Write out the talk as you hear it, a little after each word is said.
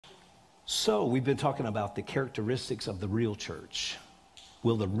So we've been talking about the characteristics of the real church.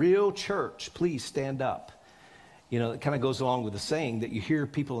 Will the real church please stand up? You know, it kind of goes along with the saying that you hear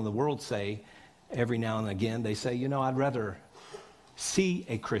people in the world say every now and again. They say, you know, I'd rather see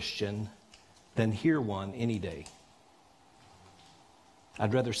a Christian than hear one any day.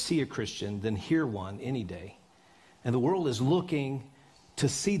 I'd rather see a Christian than hear one any day. And the world is looking to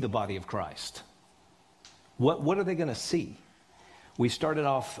see the body of Christ. What are they going to see? We started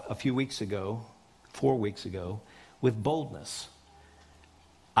off a few weeks ago, 4 weeks ago, with boldness.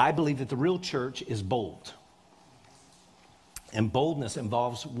 I believe that the real church is bold. And boldness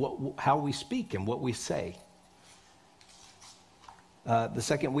involves how we speak and what we say. The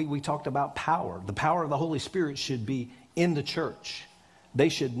second week we talked about power. The power of the Holy Spirit should be in the church. They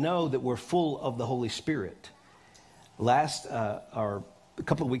should know that we're full of the Holy Spirit. A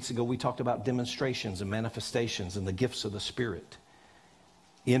couple of weeks ago, we talked about demonstrations and manifestations and the gifts of the Spirit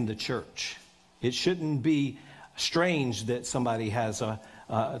in the church. It shouldn't be strange that somebody has a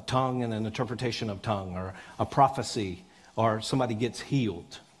tongue and an interpretation of tongue, or a prophecy, or somebody gets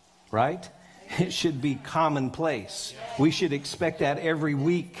healed, right? It should be commonplace. We should expect that every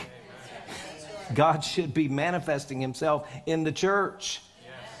week. God should be manifesting himself in the church.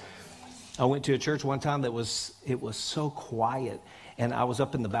 I went to a church one time it was so quiet, and I was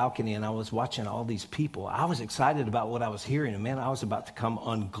up in the balcony and I was watching all these people. I was excited about what I was hearing, and man, I was about to come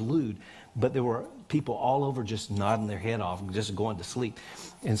unglued. But there were people all over just nodding their head off, just going to sleep.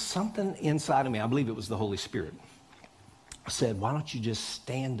 And something inside of me, I believe it was the Holy Spirit, said, why don't you just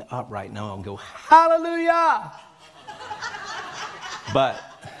stand up right now and go, hallelujah? But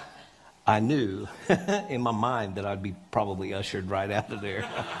I knew in my mind that I'd be probably ushered right out of there.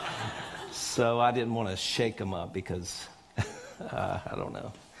 So I didn't want to shake them up because, I don't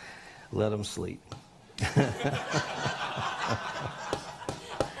know, let them sleep.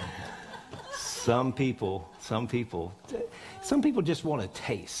 Some people just want a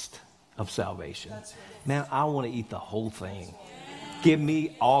taste of salvation. Man, I want to eat the whole thing. Give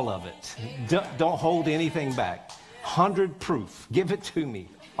me all of it. Don't hold anything back. 100 proof. Give it to me.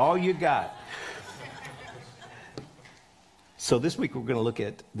 All you got. So this week we're going to look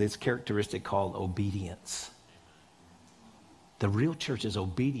at this characteristic called obedience. The real church is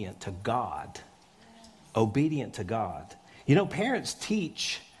obedient to God. Obedient to God. You know, parents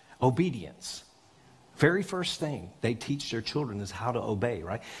teach obedience. Very first thing they teach their children is how to obey,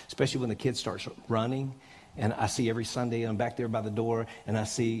 right? Especially when the kid starts running. And I see every Sunday I'm back there by the door, and I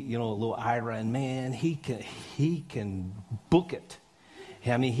see, you know, a little Ira, and man, he can book it.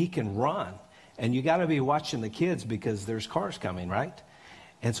 I mean, he can run. And you got to be watching the kids because there's cars coming, right?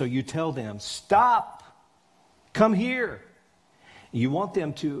 And so you tell them, stop, come here. You want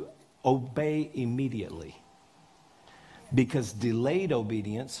them to obey immediately. Because delayed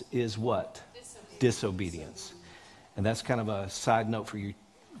obedience is what? Disobedience. And that's kind of a side note for you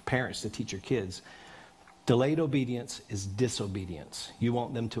parents to teach your kids. Delayed obedience is disobedience. You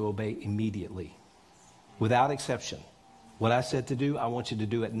want them to obey immediately, without exception. What I said to do, I want you to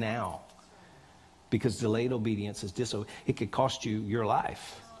do it now. Because delayed obedience is disobedience. It could cost you your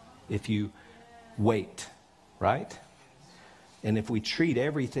life if you wait, right? And if we treat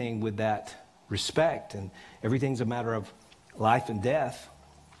everything with that respect, and everything's a matter of life and death,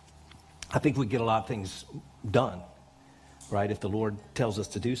 I think we get a lot of things done, right? If the Lord tells us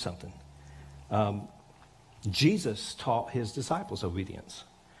to do something. Jesus taught his disciples obedience,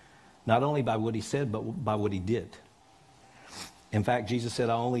 not only by what he said, but by what he did. In fact, Jesus said,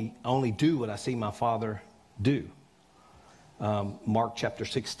 I only do what I see my Father do. Mark chapter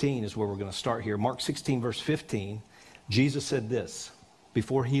 16 is where we're going to start here. Mark 16, verse 15, Jesus said this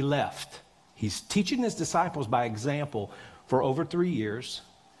before he left. He's teaching his disciples by example for over 3 years.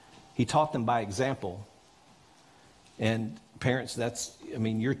 He taught them by example. And parents,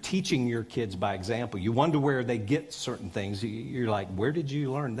 you're teaching your kids by example. You wonder where they get certain things. You're like, where did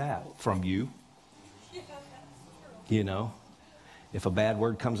you learn that? From you? You know? If a bad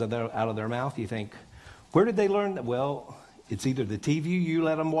word comes out of their mouth, you think, where did they learn that? Well, it's either the TV you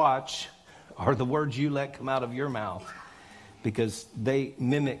let them watch or the words you let come out of your mouth, because they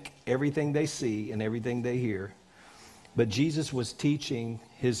mimic everything they see and everything they hear. But Jesus was teaching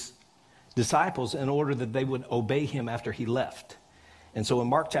his disciples in order that they would obey him after he left. And so in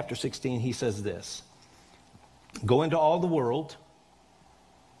Mark chapter 16, he says this, go into all the world,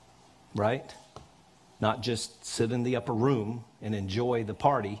 right? Not just sit in the upper room and enjoy the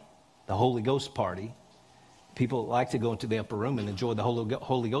party, the Holy Ghost party. People like to go into the upper room and enjoy the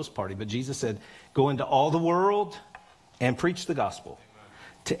Holy Ghost party. But Jesus said, go into all the world and preach the gospel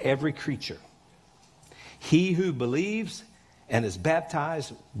to every creature. He who believes and is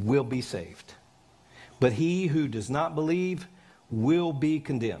baptized will be saved. But he who does not believe will be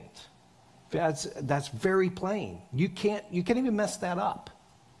condemned. That's very plain. You can't even mess that up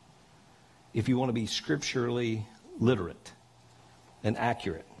if you want to be scripturally literate and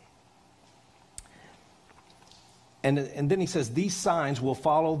accurate. And then he says, these signs will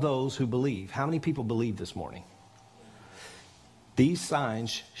follow those who believe. How many people believe this morning? These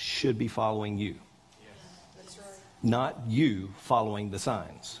signs should be following you. Yes. That's right. Not you following the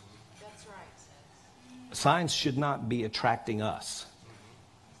signs. That's right. Signs should not be attracting us.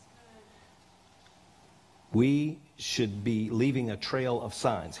 We should be leaving a trail of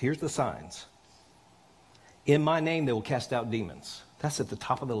signs. Here's the signs. In my name, they will cast out demons. That's at the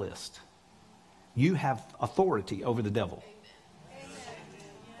top of the list. You have authority over the devil.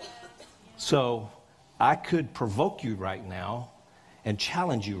 So I could provoke you right now and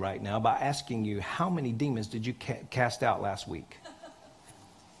challenge you right now by asking you, how many demons did you cast out last week?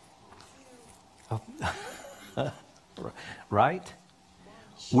 Right?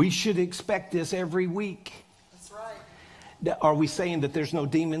 We should expect this every week. That's right. Are we saying that there's no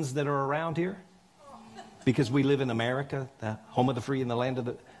demons that are around here? Because we live in America, the home of the free and the land of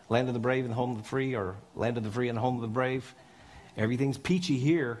the brave and the home of the free, or land of the free and the home of the brave. Everything's peachy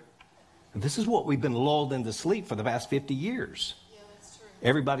here. This is what we've been lulled into sleep for the past 50 years. Yeah, that's true.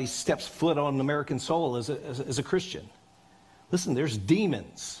 Everybody steps foot on American soil as a Christian. Listen, there's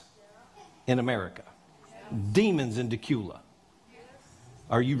demons in America. Demons in Decula.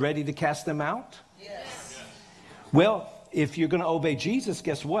 Are you ready to cast them out? Yes. Well, if you're going to obey Jesus,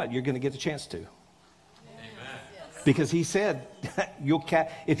 guess what? You're going to get the chance to. Because he said,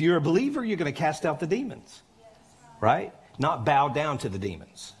 if you're a believer, you're going to cast out the demons. Right? Not bow down to the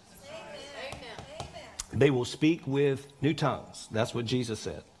demons. Amen. They will speak with new tongues. That's what Jesus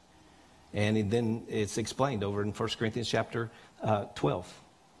said. And then it's explained over in 1 Corinthians chapter 12,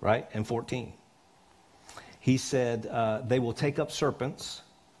 right? And 14. He said they will take up serpents,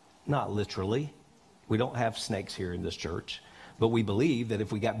 not literally. We don't have snakes here in this church. But we believe that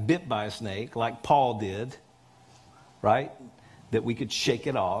if we got bit by a snake, like Paul did, right, that we could shake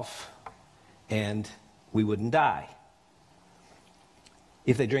it off and we wouldn't die.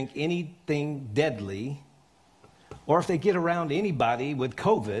 If they drink anything deadly, or if they get around anybody with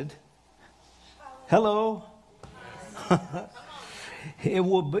COVID, hello, it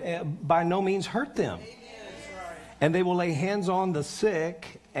will by no means hurt them. And they will lay hands on the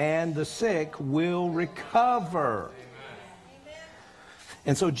sick, and the sick will recover.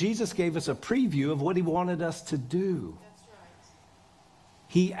 And so Jesus gave us a preview of what he wanted us to do. That's right.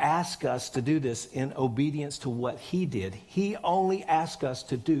 He asked us to do this in obedience to what he did. He only asked us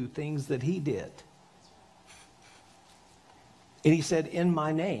to do things that he did. And he said, in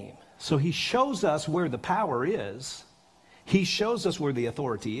my name. So he shows us where the power is. He shows us where the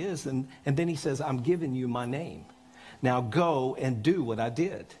authority is. And then he says, I'm giving you my name. Now go and do what I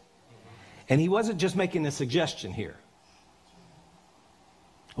did. And he wasn't just making a suggestion here.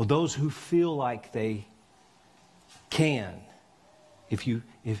 Well, those who feel like they can, if you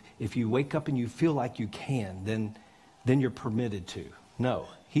wake up and you feel like you can, then you're permitted to. No,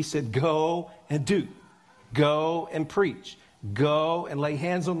 he said, go and do. Go and preach. Go and lay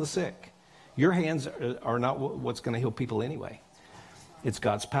hands on the sick. Your hands are not what's going to heal people anyway. It's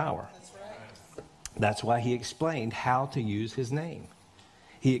God's power. That's right. That's why he explained how to use his name.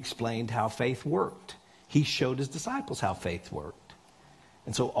 He explained how faith worked. He showed his disciples how faith worked.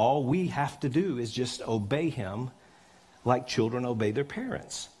 And so all we have to do is just obey him like children obey their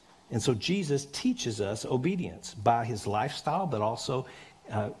parents. And so Jesus teaches us obedience by his lifestyle, but also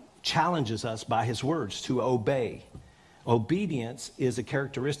challenges us by his words to obey. Obedience is a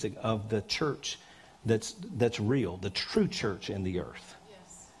characteristic of the church that's real, the true church in the earth.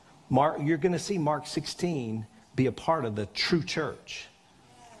 Yes. You're going to see Mark 16 be a part of the true church.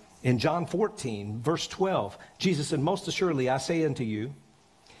 In John 14, verse 12, Jesus said, most assuredly I say unto you,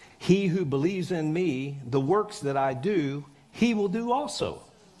 he who believes in me, the works that I do, he will do also.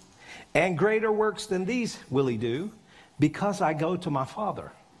 And greater works than these will he do, because I go to my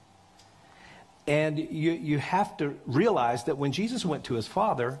Father. And you have to realize that when Jesus went to his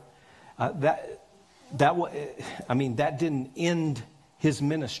Father, that didn't end his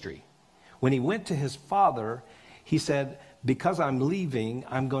ministry. When he went to his Father, he said, because I'm leaving,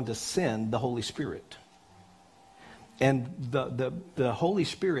 I'm going to send the Holy Spirit. And the Holy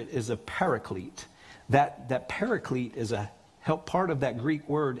Spirit is a paraclete. That paraclete is a help. Part of that Greek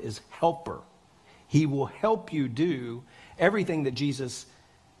word is helper. He will help you do everything that Jesus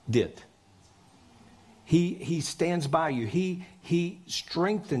did. He stands by you. He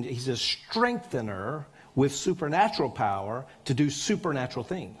strengthens. He's a strengthener with supernatural power to do supernatural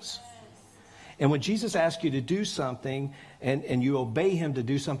things. And when Jesus asks you to do something and you obey him to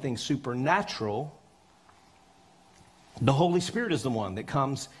do something supernatural, the Holy Spirit is the one that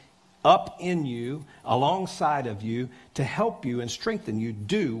comes up in you, alongside of you, to help you and strengthen you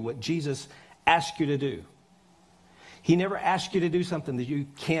do what Jesus asked you to do. He never asked you to do something that you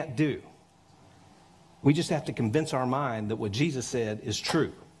can't do. We just have to convince our mind that what Jesus said is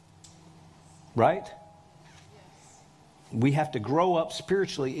true. Right? We have to grow up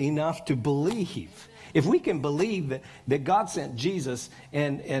spiritually enough to believe. If we can believe that God sent Jesus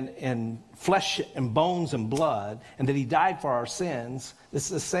and flesh and bones and blood, and that he died for our sins, that's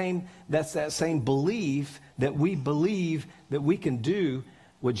that same belief that we believe that we can do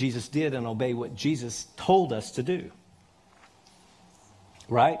what Jesus did and obey what Jesus told us to do.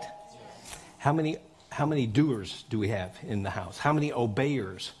 Right? Yes. How many doers do we have in the house? How many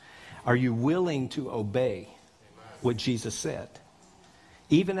obeyers? Are you willing to obey what Jesus said?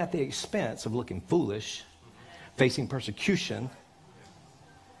 Even at the expense of looking foolish, facing persecution.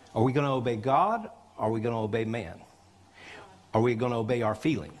 Are we going to obey God? Or are we going to obey man? Are we going to obey our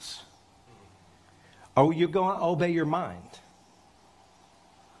feelings? Are you going to obey your mind?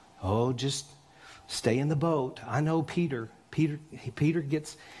 Oh, just stay in the boat. I know Peter. Peter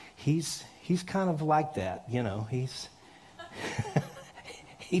gets, he's kind of like that, you know. He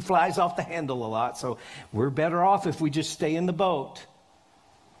flies off the handle a lot, so we're better off if we just stay in the boat.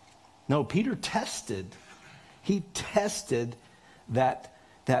 No, Peter tested. He tested that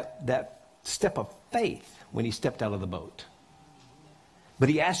step of faith when he stepped out of the boat. But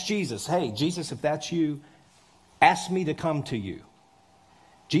he asked Jesus, hey, Jesus, if that's you, ask me to come to you.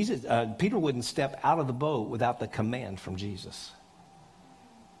 Peter wouldn't step out of the boat without the command from Jesus.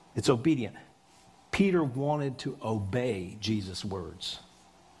 It's obedient. Peter wanted to obey Jesus' words.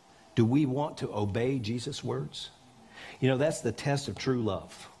 Do we want to obey Jesus' words? You know, that's the test of true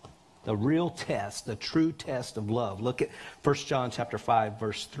love. The real test, the true test of love. Look at 1 John chapter 5,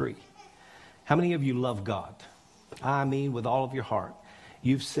 verse 3. How many of you love God? I mean, with all of your heart.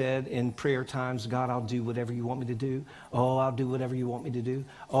 You've said in prayer times, God, I'll do whatever you want me to do. Oh, I'll do whatever you want me to do.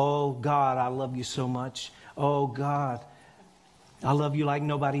 Oh, God, I love you so much. Oh, God, I love you like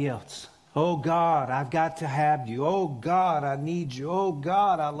nobody else. Oh, God, I've got to have you. Oh, God, I need you. Oh,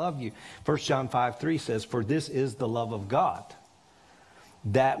 God, I love you. 1 John 5:3 says, for this is the love of God,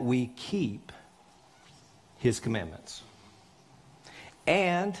 that we keep his commandments.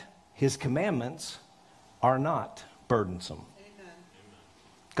 And his commandments are not burdensome.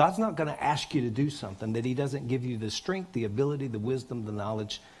 God's not going to ask you to do something that he doesn't give you the strength, the ability, the wisdom, the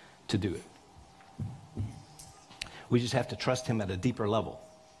knowledge to do it. We just have to trust him at a deeper level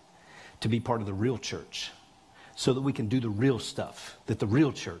to be part of the real church so that we can do the real stuff that the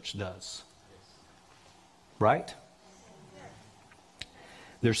real church does. Right?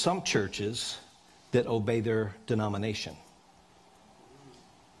 There's some churches that obey their denomination.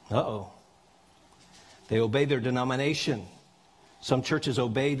 Uh-oh. They obey their denomination. Some churches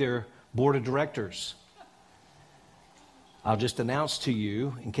obey their board of directors. I'll just announce to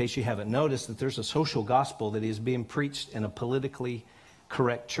you, in case you haven't noticed, that there's a social gospel that is being preached in a politically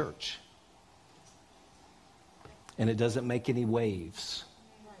correct church. And it doesn't make any waves.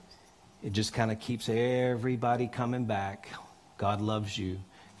 It just kind of keeps everybody coming back. God loves you.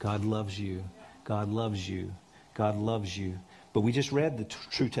 God loves you. God loves you. God loves you. But we just read the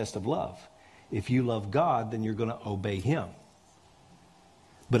true test of love. If you love God, then you're going to obey him.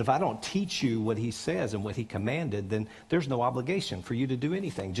 But if I don't teach you what he says and what he commanded, then there's no obligation for you to do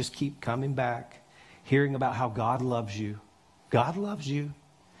anything. Just keep coming back, hearing about how God loves you. God loves you.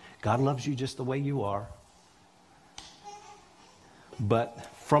 God loves you just the way you are. But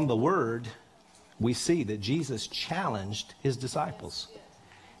from the word, we see that Jesus challenged his disciples.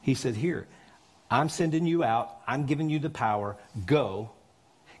 He said, here, I'm sending you out. I'm giving you the power. Go,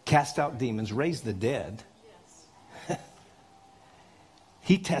 cast out demons, raise the dead.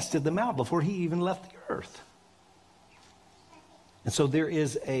 He tested them out before he even left the earth. And so there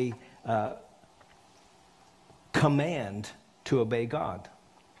is a command to obey God.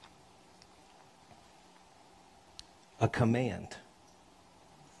 A command.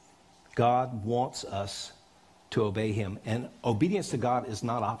 God wants us to obey him. And obedience to God is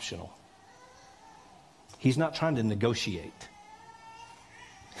not optional. He's not trying to negotiate.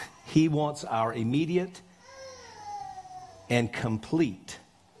 He wants our immediate and complete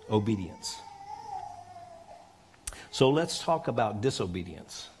obedience. So let's talk about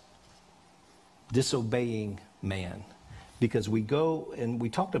disobedience. Disobeying man. Because we go, and we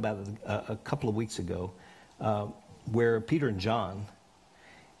talked about it a couple of weeks ago, where Peter and John,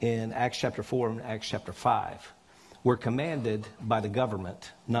 in Acts chapter 4 and Acts chapter 5 were commanded by the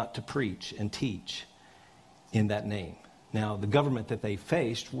government not to preach and teach in that name. Now, the government that they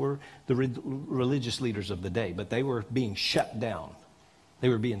faced were the religious leaders of the day, but they were being shut down. They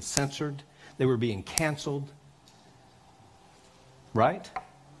were being censored. They were being canceled. Right?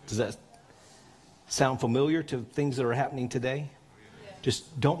 Does that sound familiar to things that are happening today?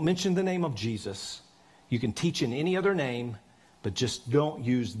 Just don't mention the name of Jesus. You can teach in any other name, but just don't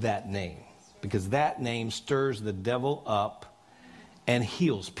use that name, because that name stirs the devil up and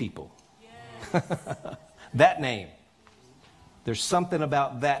heals people. That name. There's something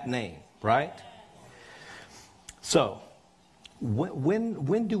about that name, right? So,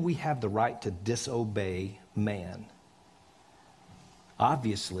 when do we have the right to disobey man?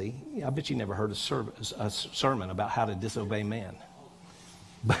 Obviously, I bet you never heard a sermon about how to disobey man.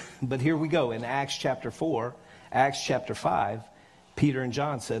 But here we go. In Acts chapter 4, Acts chapter 5, Peter and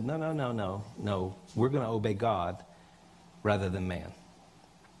John said, no. We're going to obey God rather than man.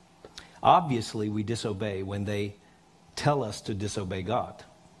 Obviously, we disobey when they tell us to disobey God.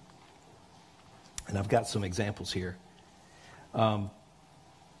 And I've got some examples here that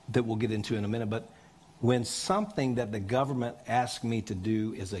we'll get into in a minute. But when something that the government asks me to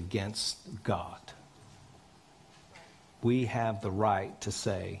do is against God, we have the right to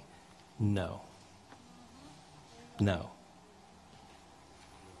say no. No.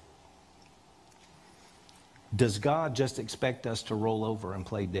 Does God just expect us to roll over and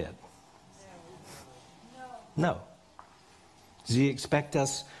play dead? No. Does he expect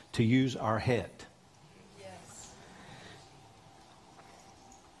us to use our head? Yes.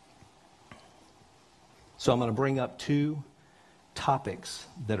 So I'm going to bring up two topics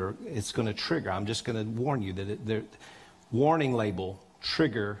that it's going to trigger. I'm just going to warn you that the warning label,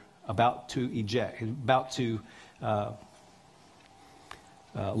 trigger, about to eject, about to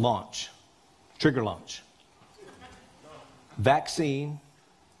launch, trigger launch. Vaccine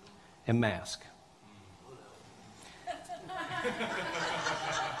and mask.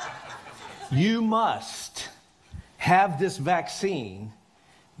 You must have this vaccine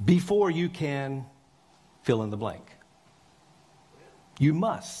before you can fill in the blank. You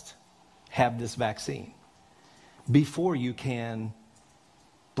must have this vaccine before you can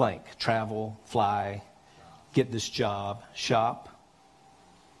blank, travel, fly, get this job, shop.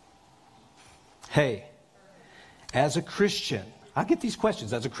 Hey, as a Christian, I get these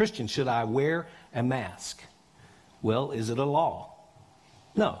questions. As a Christian, should I wear a mask? Well, is it a law?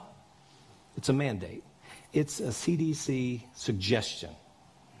 No. It's a mandate. It's a CDC suggestion.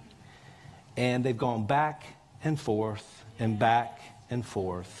 And they've gone back and forth and back and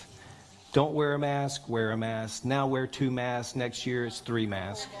forth. Don't wear a mask, wear a mask. Now wear 2 masks. Next year it's 3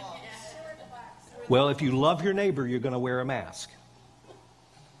 masks. Well, if you love your neighbor, you're going to wear a mask.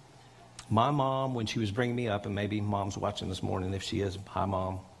 My mom, when she was bringing me up, and maybe mom's watching this morning, if she is, hi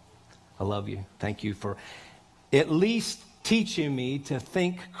mom, I love you. Thank you for at least teaching me to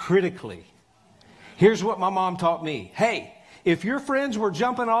think critically. Here's what my mom taught me. Hey, if your friends were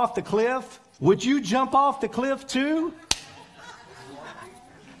jumping off the cliff, would you jump off the cliff too?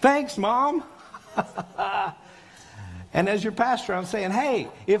 Thanks, Mom. And as your pastor, I'm saying, hey,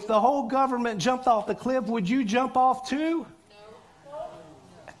 if the whole government jumped off the cliff, would you jump off too? No.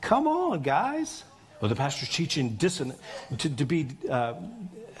 Come on, guys. Well, the pastor's teaching to be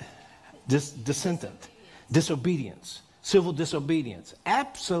dissentient, disobedience, civil disobedience.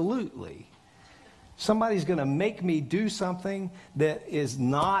 Absolutely. Somebody's going to make me do something that is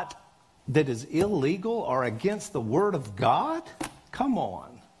illegal or against the Word of God? Come on.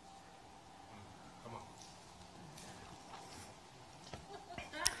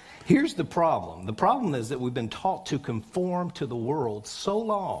 Here's the problem. The problem is that we've been taught to conform to the world so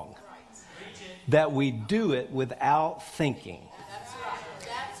long that we do it without thinking. That's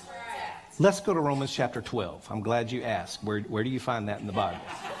right. Let's go to Romans chapter 12. I'm glad you asked. Where do you find that in the Bible?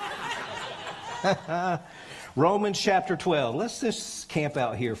 Romans chapter 12. Let's just camp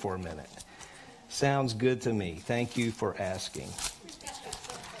out here for a minute. Sounds good to me. Thank you for asking.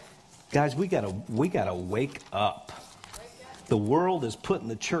 Guys, we gotta wake up. The world is putting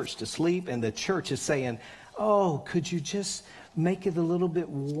the church to sleep, and the church is saying, oh, could you just make it a little bit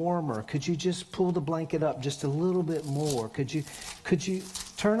warmer? Could you just pull the blanket up just a little bit more? Could you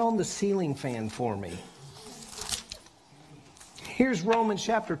turn on the ceiling fan for me? Here's Romans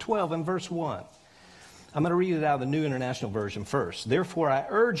chapter 12 and verse 1. I'm going to read it out of the New International Version first. Therefore, I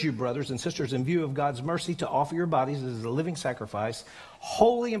urge you, brothers and sisters, in view of God's mercy, to offer your bodies as a living sacrifice,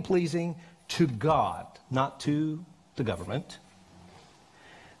 holy and pleasing to God, not to the government.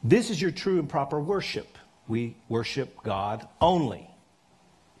 This is your true and proper worship. We worship God only.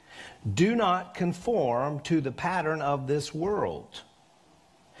 Do not conform to the pattern of this world,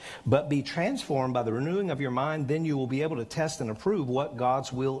 but be transformed by the renewing of your mind. Then you will be able to test and approve what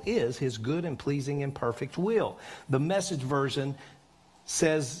God's will is, his good and pleasing and perfect will. The Message version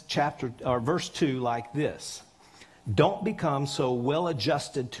says verse 2 like this: don't become so well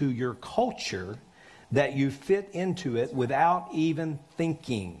adjusted to your culture that you fit into it without even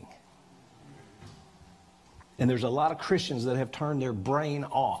thinking. And there's a lot of Christians that have turned their brain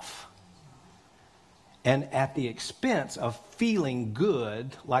off. And at the expense of feeling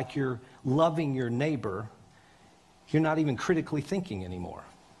good, like you're loving your neighbor, you're not even critically thinking anymore.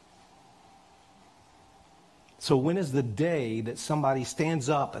 So when is the day that somebody stands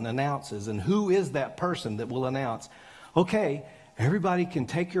up and announces, and who is that person that will announce, okay, everybody can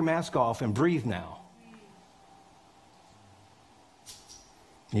take your mask off and breathe now?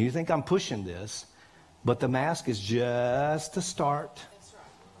 You think I'm pushing this, but the mask is just a start.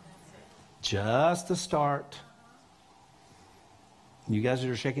 Just a start. You guys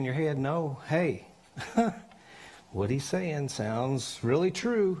are shaking your head. No, hey, what he's saying sounds really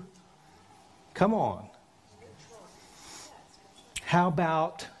true. Come on. How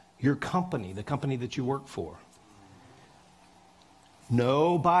about your company, the company that you work for?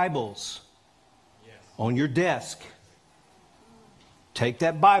 No Bibles on your desk. Take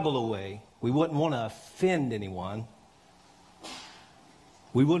that Bible away. We wouldn't want to offend anyone.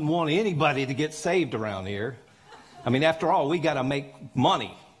 We wouldn't want anybody to get saved around here. I mean, after all, we got to make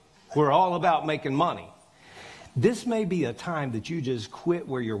money. We're all about making money. This may be a time that you just quit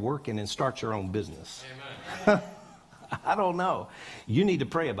where you're working and start your own business. Amen. I don't know. You need to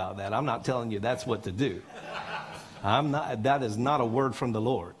pray about that. I'm not telling you that's what to do. That is not a word from the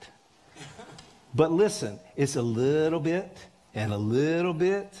Lord. But listen, it's a little bit and a little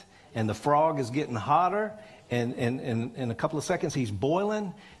bit, and the frog is getting hotter. And in a couple of seconds, he's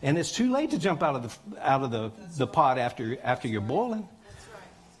boiling, and it's too late to jump out of the pot after you're boiling. That's right.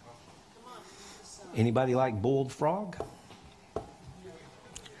 Come on. Anybody like boiled frog?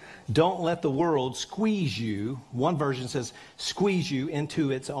 Don't let the world squeeze you. One version says squeeze you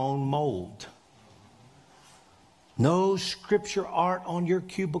into its own mold. No scripture art on your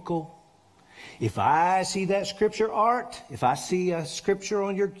cubicle. If I see that scripture art, if I see a scripture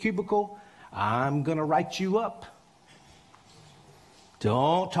on your cubicle, I'm going to write you up.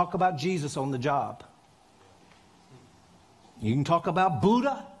 Don't talk about Jesus on the job. You can talk about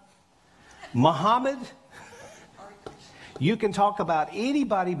Buddha, Muhammad. You can talk about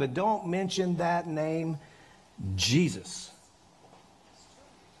anybody, but don't mention that name, Jesus.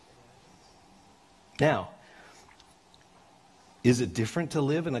 Now, is it different to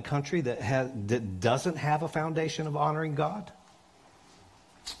live in a country that doesn't have a foundation of honoring God?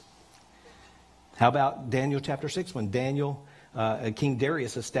 How about Daniel chapter 6, when King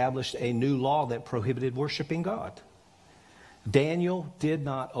Darius established a new law that prohibited worshiping God? Daniel did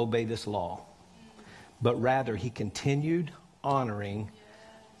not obey this law, but rather he continued honoring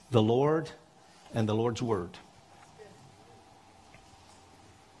the Lord and the Lord's word.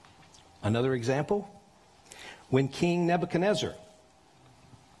 Another example, when King Nebuchadnezzar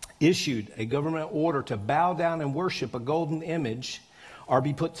issued a government order to bow down and worship a golden image or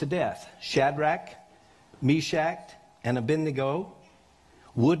be put to death, Shadrach, Meshach, and Abednego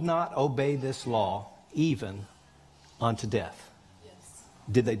would not obey this law even unto death. Yes.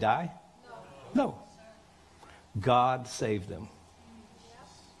 Did they die? No. No. God saved them.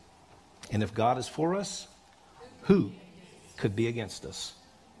 And if God is for us, who could be against us?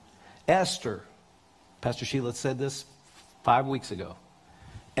 Esther, Pastor Sheila said this 5 weeks ago.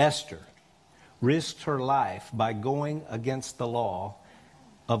 Esther risked her life by going against the law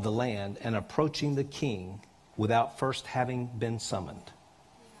of the land and approaching the king without first having been summoned.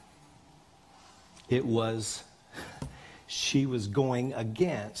 She was going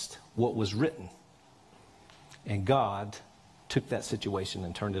against what was written. And God took that situation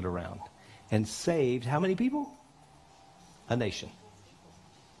and turned it around and saved how many people? A nation.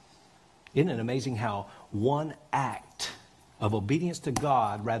 Isn't it amazing how one act of obedience to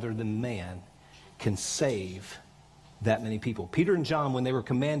God rather than man can save that many people? Peter and John, when they were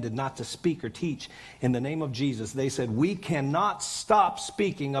commanded not to speak or teach in the name of Jesus, they said, we cannot stop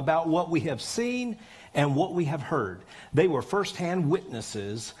speaking about what we have seen and what we have heard. They were firsthand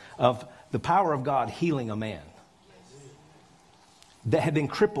witnesses of the power of God healing a man that had been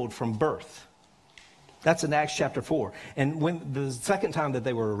crippled from birth. That's in Acts chapter 4. And when the second time that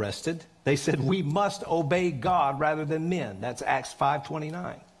they were arrested, they said, we must obey God rather than men. That's Acts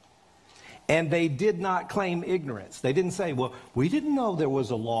 5:29. And they did not claim ignorance. They didn't say, well, we didn't know there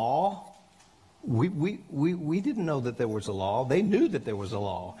was a law. We didn't know that there was a law. They knew that there was a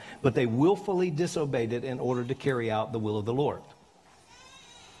law, but they willfully disobeyed it in order to carry out the will of the Lord.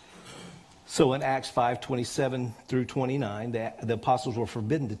 So in Acts 5:27 through 29, the apostles were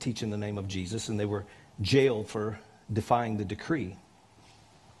forbidden to teach in the name of Jesus, and they were jailed for defying the decree.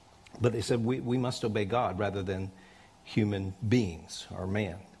 But they said, we must obey God rather than human beings or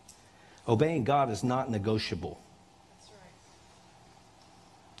man. Obeying God is not negotiable. That's right.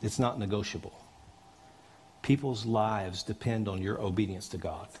 It's not negotiable. People's lives depend on your obedience to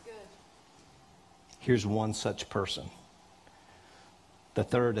God. That's good. Here's one such person. The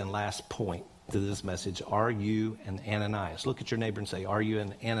third and last point to this message, are you an Ananias? Look at your neighbor and say, are you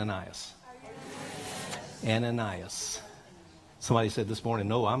an Ananias? Ananias. Somebody said this morning,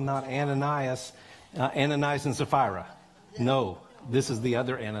 no, I'm not Ananias. Ananias and Sapphira. No, this is the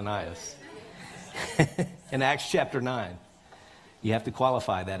other Ananias. In Acts chapter 9, you have to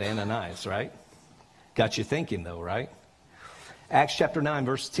qualify that Ananias, right? Got you thinking though, right? Acts chapter 9,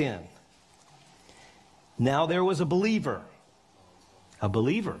 verse 10. Now there was a believer. A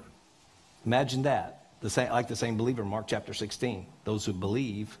believer. Imagine that. Like the same believer in Mark chapter 16. Those who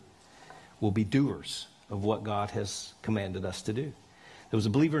believe will be doers of what God has commanded us to do. There was a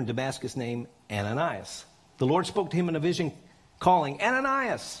believer in Damascus named Ananias. The Lord spoke to him in a vision, calling,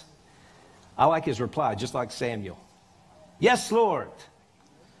 Ananias. I like his reply, just like Samuel. Yes, Lord.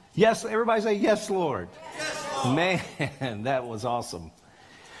 Yes, everybody say, yes, Lord. Yes, Lord. Man, that was awesome.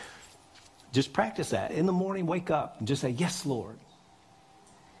 Just practice that. In the morning, wake up and just say, yes, Lord.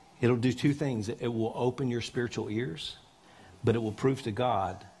 It'll do two things. It will open your spiritual ears, but it will prove to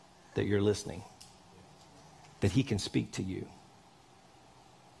God that you're listening, that he can speak to you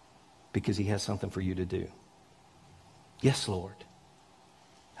because he has something for you to do. Yes, Lord.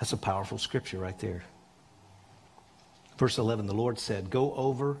 That's a powerful scripture right there. Verse 11, the Lord said, go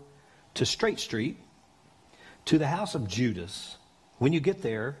over to Straight Street, to the house of Judas. When you get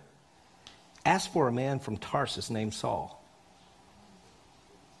there, ask for a man from Tarsus named Saul.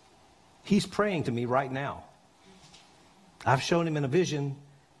 He's praying to me right now. I've shown him in a vision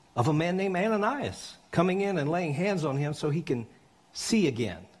of a man named Ananias coming in and laying hands on him so he can see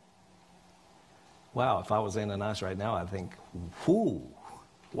again. Wow, if I was Ananias right now, I'd think, whoo,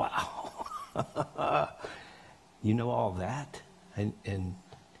 wow. You know all that? And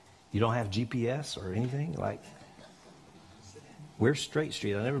you don't have GPS or anything? Like, where's Straight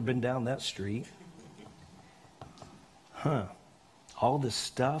Street? I've never been down that street. Huh. All this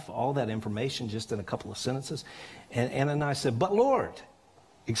stuff, all that information just in a couple of sentences. And Ananias said, but Lord,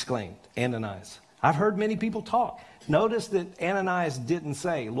 exclaimed Ananias, I've heard many people talk. Notice that Ananias didn't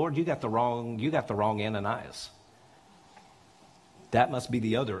say, Lord, you got the wrong Ananias. That must be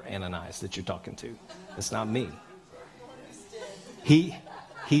the other Ananias that you're talking to. It's not me. He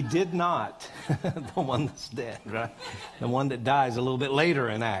did not, the one that's dead, right? The one that dies a little bit later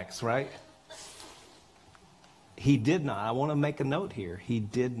in Acts, right? He did not, I want to make a note here. He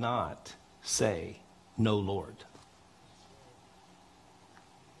did not say, no, Lord.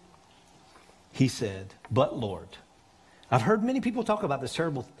 He said, but Lord. I've heard many people talk about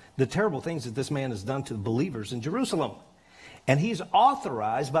the terrible things that this man has done to the believers in Jerusalem. And he's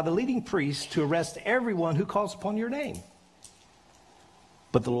authorized by the leading priests to arrest everyone who calls upon your name.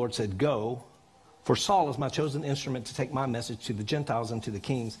 But the Lord said, go, for Saul is my chosen instrument to take my message to the Gentiles and to the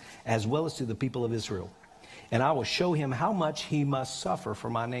kings, as well as to the people of Israel. And I will show him how much he must suffer for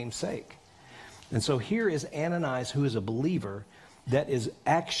my name's sake. And so here is Ananias, who is a believer that is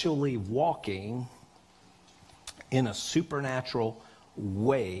actually walking in a supernatural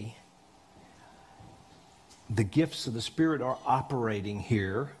way. The gifts of the Spirit are operating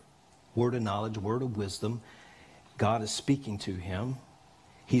here. Word of knowledge, word of wisdom. God is speaking to him.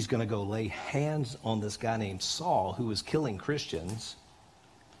 He's going to go lay hands on this guy named Saul, who is killing Christians.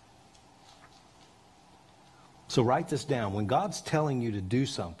 So write this down. When God's telling you to do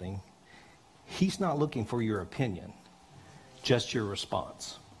something, he's not looking for your opinion, just your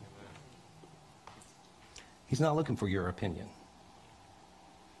response. He's not looking for your opinion.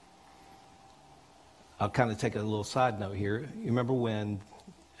 I'll kind of take a little side note here. You remember when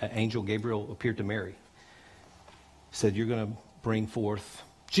Angel Gabriel appeared to Mary? He said, you're going to bring forth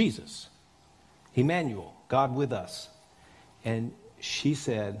Jesus, Emmanuel, God with us. And she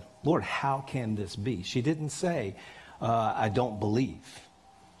said, Lord, how can this be? She didn't say, I don't believe.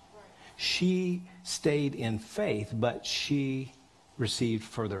 She stayed in faith, but she received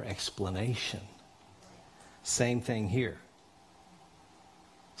further explanation. Same thing here.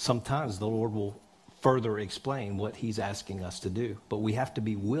 Sometimes the Lord will further explain what he's asking us to do, but we have to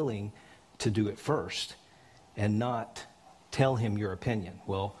be willing to do it first and not tell him your opinion.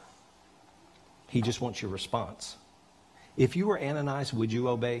 Well, He just wants your response. If you were Ananias, would you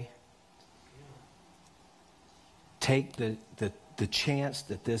obey? Take the chance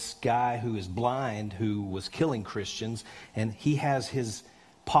that this guy who is blind, who was killing Christians, and he has his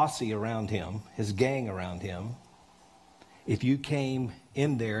posse around him, his gang around him. If you came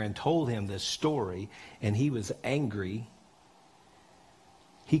in there and told him this story and he was angry,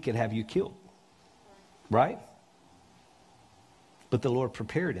 he could have you killed. Right? But the Lord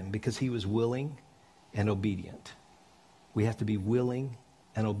prepared him because he was willing and obedient. We have to be willing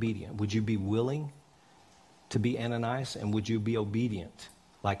and obedient. Would you be willing to be Ananias, and would you be obedient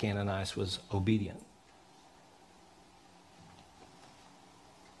like Ananias was obedient?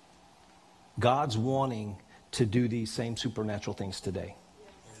 God's wanting to do these same supernatural things today.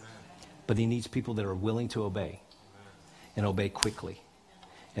 But he needs people that are willing to obey and obey quickly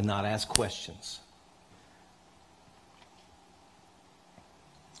and not ask questions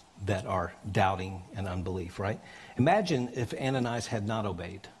that are doubting and unbelief, right? Imagine if Ananias had not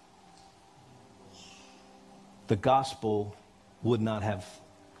obeyed. The gospel would not have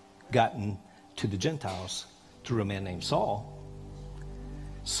gotten to the Gentiles through a man named Saul.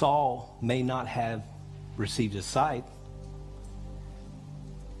 Saul may not have received his sight.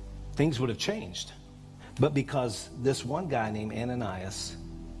 Things would have changed. But because this one guy named Ananias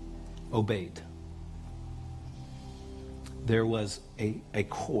obeyed, there was a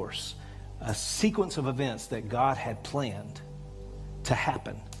course, a sequence of events that God had planned to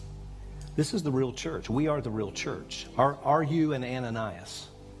happen. This is the real church. We are the real church. Are you an Ananias?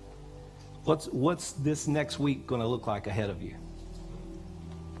 What's this next week going to look like ahead of you?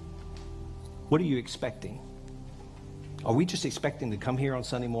 What are you expecting? Are we just expecting to come here on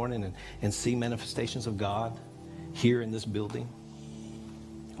Sunday morning and see manifestations of God here in this building?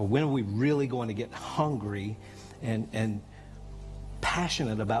 Or when are we really going to get hungry and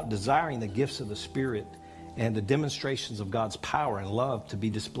passionate about desiring the gifts of the Spirit and the demonstrations of God's power and love to be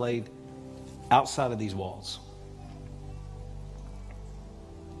displayed outside of these walls?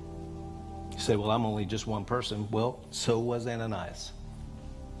 You say, well, I'm only just one person. Well, so was Ananias.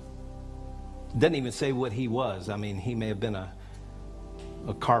 Doesn't even say what he was. I mean, he may have been a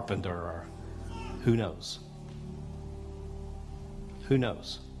carpenter, or who knows. Who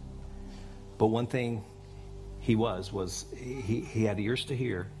knows? But one thing he was he had ears to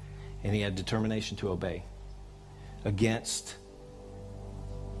hear, and he had determination to obey against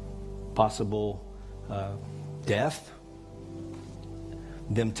possible death.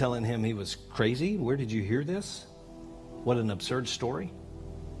 Them telling him he was crazy. Where did you hear this? What an absurd story.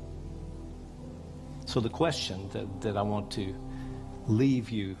 So the question that I want to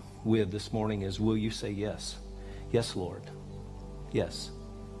leave you with this morning is, will you say yes? Yes, Lord. Yes.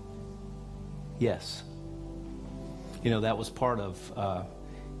 Yes. You know, that was part of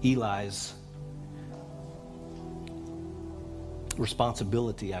Eli's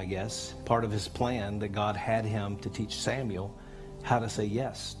responsibility, I guess. Part of his plan that God had him to teach Samuel how to say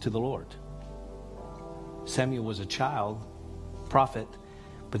yes to the Lord. Samuel was a child, prophet,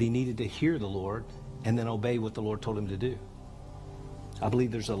 but he needed to hear the Lord and then obey what the Lord told him to do. I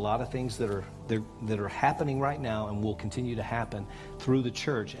believe there's a lot of things that are happening right now and will continue to happen through the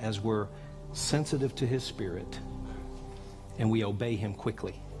church as we're sensitive to his Spirit and we obey him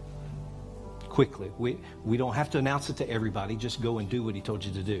quickly. Quickly. We don't have to announce it to everybody. Just go and do what he told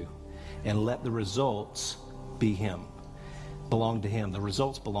you to do. And let the results be him. Belong to him. The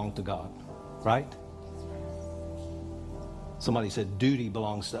results belong to God. Right? Somebody said duty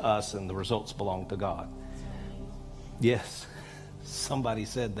belongs to us and the results belong to God. Yes. Somebody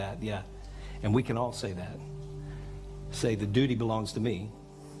said that, yeah. And we can all say that. Say the duty belongs to me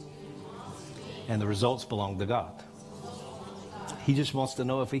and the results belong to God. He just wants to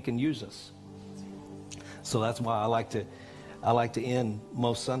know if he can use us. So that's why I like to end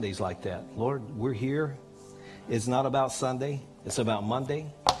most Sundays like that. Lord, we're here. It's not about Sunday. It's about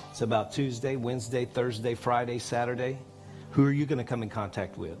Monday. It's about Tuesday, Wednesday, Thursday, Friday, Saturday. Who are you going to come in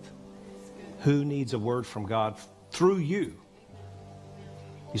contact with? Who needs a word from God through you?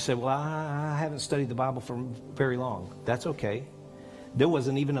 You say, well, I haven't studied the Bible for very long. That's okay. There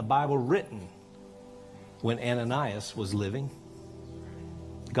wasn't even a Bible written when Ananias was living.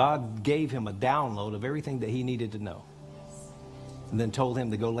 God gave him a download of everything that he needed to know. And then told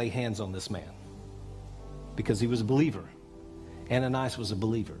him to go lay hands on this man. Because he was a believer. Ananias was a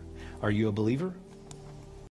believer. Are you a believer?